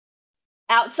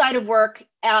outside of work,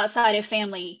 outside of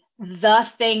family, the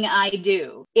thing I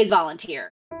do is volunteer.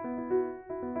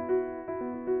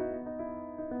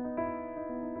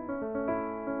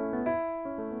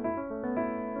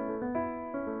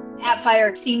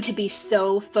 Appfire seemed to be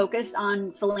so focused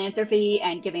on philanthropy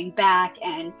and giving back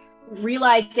and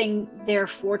realizing their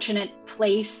fortunate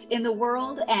place in the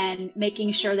world and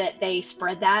making sure that they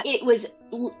spread that. It was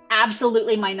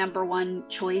absolutely my number one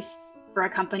choice for a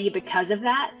company because of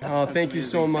that. Oh, thank you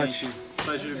so much.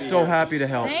 Pleasure to be so here. Happy to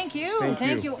help. Thank you.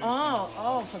 Thank you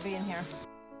all for being here.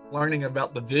 Learning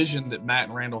about the vision that Matt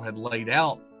and Randall had laid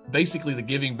out, basically the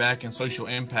giving back and social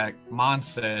impact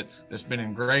mindset that's been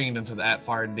ingrained into the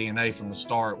Appfire DNA from the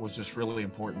start was just really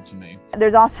important to me.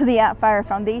 There's also the Appfire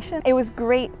Foundation. It was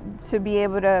great to be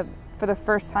able to, for the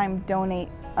first time, donate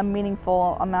a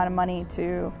meaningful amount of money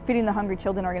to Feeding the Hungry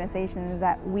Children organizations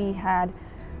that we had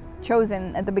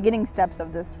chosen at the beginning steps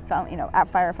of this,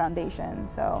 Appfire Foundation.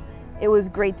 So it was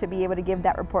great to be able to give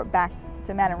that report back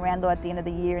to Matt and Randall at the end of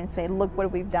the year and say, look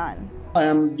what we've done. I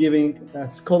am giving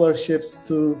scholarships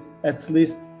to at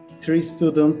least 3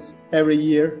 students every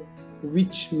year,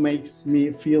 which makes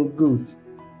me feel good.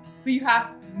 We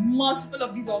have multiple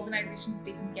of these organizations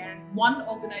taking care. One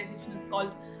organization is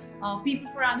called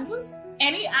People for Animals.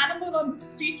 Any animal on the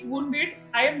street wounded,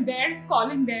 I am there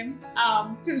calling them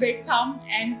till they come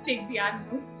and take the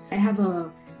animals. I have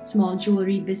a small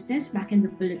jewelry business back in the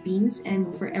Philippines,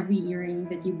 and for every earring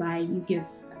that you buy, you give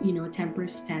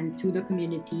 10% to the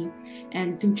community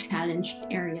and to challenged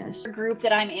areas. A group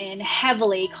that I'm in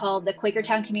heavily called the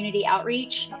Quakertown Community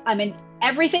Outreach. I'm in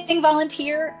everything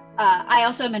volunteer. I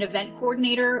also am an event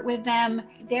coordinator with them.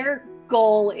 Their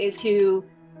goal is to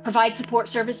provide support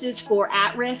services for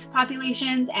at-risk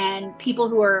populations and people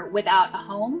who are without a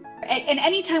home. And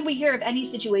anytime we hear of any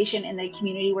situation in the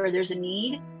community where there's a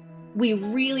need, we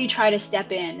really try to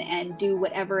step in and do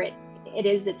whatever it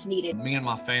is that's needed. Me and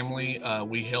my family,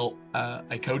 we help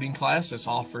a coding class that's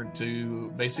offered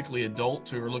to basically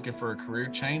adults who are looking for a career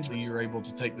change. You're able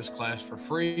to take this class for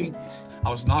free.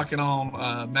 I was knocking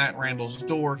on Matt and Randall's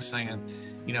door saying,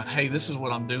 hey, this is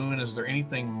what I'm doing. Is there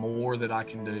anything more that I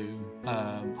can do?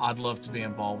 I'd love to be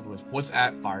involved with. What's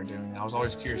Appfire doing? I was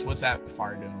always curious, what's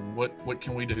Appfire doing? What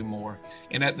can we do more?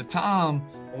 And at the time,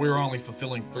 we were only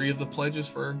fulfilling 3 of the pledges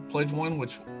for Pledge 1,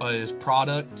 which is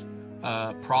product,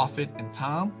 profit, and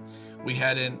time. We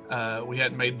hadn't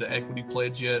made the equity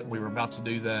pledge yet, and we were about to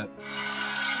do that.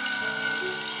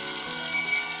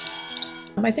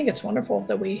 I think it's wonderful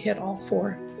that we hit all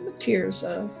 4 tiers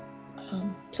of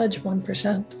Pledge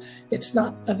 1%. It's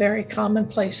not a very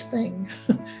commonplace thing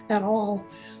at all.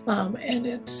 And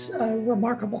it's a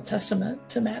remarkable testament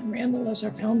to Matt and Randall as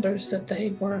our founders that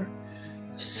they were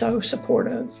so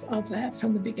supportive of that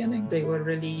from the beginning. They were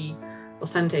really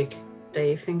authentic.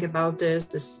 They think about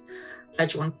this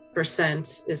Pledge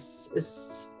 1%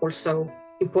 is also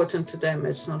important to them.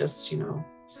 It's not just,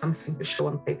 something to show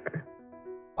on paper.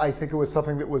 I think it was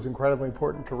something that was incredibly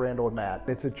important to Randall and Matt.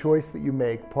 It's a choice that you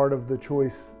make. Part of the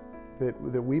choice that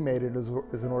we made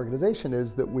as an organization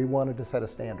is that we wanted to set a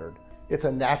standard. It's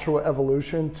a natural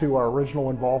evolution to our original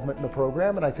involvement in the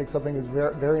program, and I think something is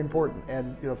very, very important.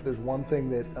 And if there's one thing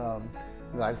that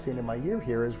I've seen in my year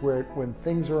here is when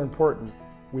things are important,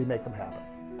 we make them happen.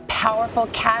 Powerful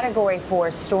Category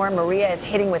 4 storm Maria is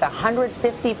hitting with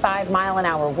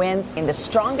 155-mile-an-hour winds, and the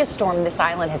strongest storm this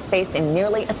island has faced in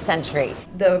nearly a century.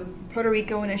 The Puerto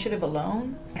Rico initiative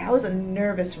alone, I was a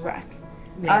nervous wreck.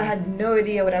 Yeah. I had no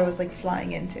idea what I was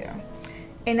flying into.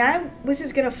 And I was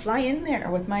just gonna fly in there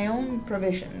with my own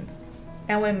provisions.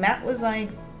 And when Matt was like,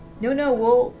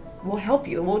 no, we'll help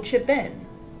you, we'll chip in.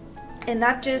 And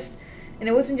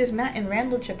it wasn't just Matt and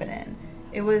Randall chipping in.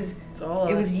 It was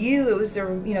you, it was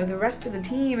the rest of the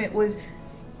team, it was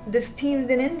the teams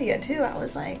in India too. I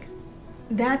was like,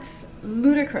 that's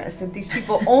ludicrous that these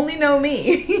people only know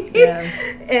me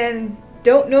and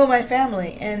don't know my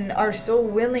family and are so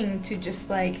willing to just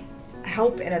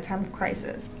help in a time of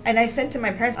crisis. And I said to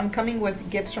my parents, I'm coming with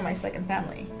gifts from my second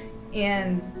family.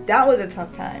 And that was a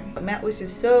tough time. But Matt was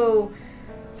just so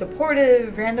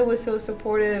supportive, Randall was so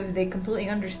supportive. They completely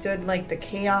understood the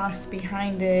chaos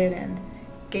behind it and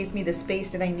gave me the space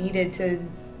that I needed to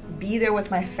be there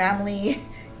with my family,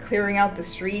 clearing out the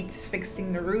streets,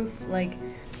 fixing the roof,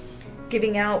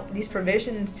 giving out these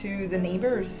provisions to the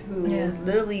neighbors who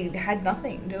literally had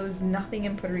nothing. There was nothing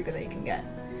in Puerto Rico that you can get.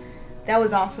 That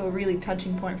was also a really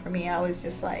touching point for me. I was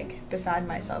just beside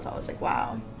myself. I was like,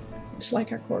 wow. It's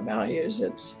like our core values.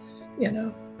 It's,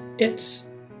 it's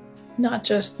not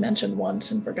just mentioned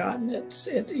once and forgotten.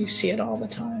 You see it all the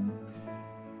time.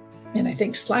 And I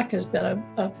think Slack has been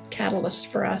a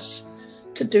catalyst for us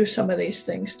to do some of these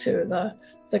things too,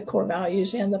 the core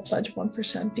values and the Pledge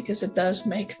 1%, because it does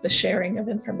make the sharing of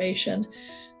information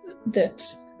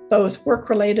that's both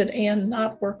work-related and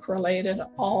not work-related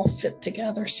all fit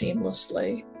together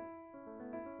seamlessly.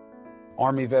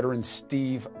 Army veteran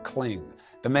Steve Kling.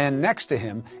 The man next to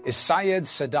him is Syed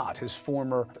Sadat, his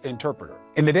former interpreter.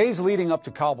 In the days leading up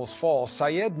to Kabul's fall,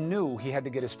 Syed knew he had to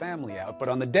get his family out, but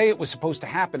on the day it was supposed to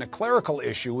happen, a clerical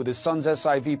issue with his son's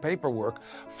SIV paperwork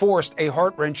forced a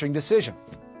heart-wrenching decision.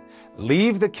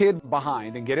 Leave the kid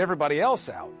behind and get everybody else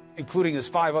out, including his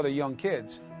 5 other young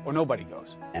kids, or nobody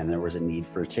goes. And there was a need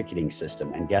for a ticketing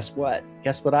system. And guess what?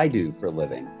 Guess what I do for a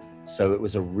living? So it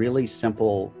was a really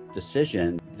simple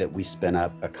decision that we spin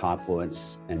up a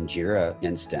Confluence and Jira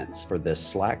instance for this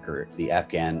Slack group. The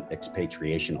Afghan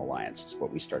Expatriation Alliance is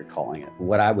what we started calling it.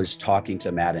 What I was talking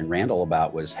to Matt and Randall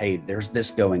about was, hey, there's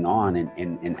this going on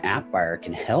and Appfire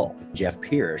can help. Jeff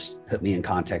Pierce put me in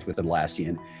contact with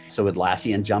Atlassian. So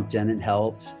Atlassian jumped in and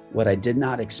helped. What I did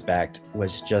not expect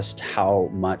was just how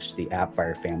much the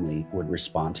Appfire family would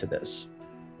respond to this.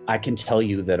 I can tell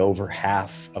you that over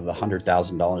half of the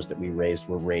 $100,000 that we raised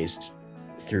were raised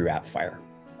through Appfire.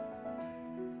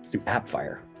 Through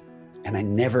Appfire. And I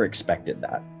never expected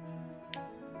that.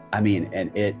 I mean,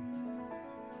 and it,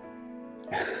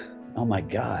 oh my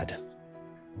God.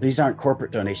 These aren't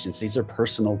corporate donations, these are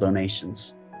personal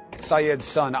donations. Syed's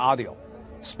son, Adil,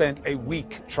 spent a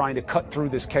week trying to cut through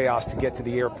this chaos to get to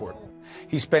the airport.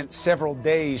 He spent several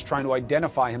days trying to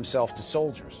identify himself to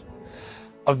soldiers.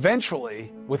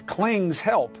 Eventually, with Kling's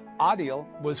help, Adil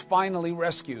was finally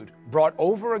rescued, brought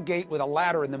over a gate with a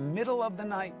ladder in the middle of the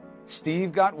night.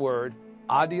 Steve got word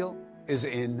Adil is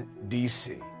in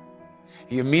D.C.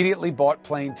 He immediately bought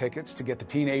plane tickets to get the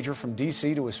teenager from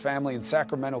D.C. to his family in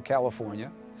Sacramento,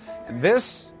 California. And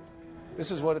this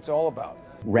is what it's all about.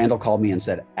 Randall called me and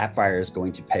said, Appfire is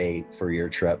going to pay for your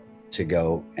trip to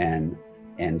go and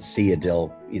see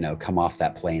Adil, come off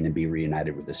that plane and be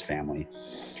reunited with his family.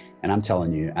 And I'm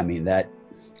telling you, I mean, that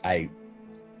I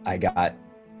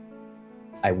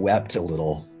wept a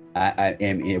little.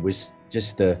 And it was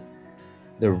just the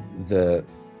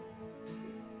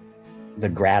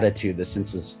gratitude, the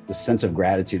sense of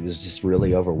gratitude was just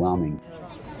really overwhelming.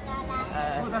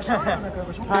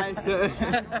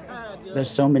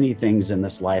 There's so many things in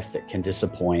this life that can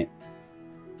disappoint,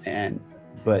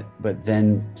 but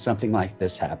then something like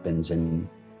this happens, and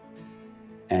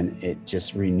it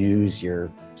just renews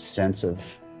your sense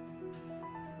of,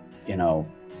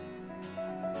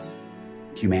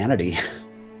 humanity.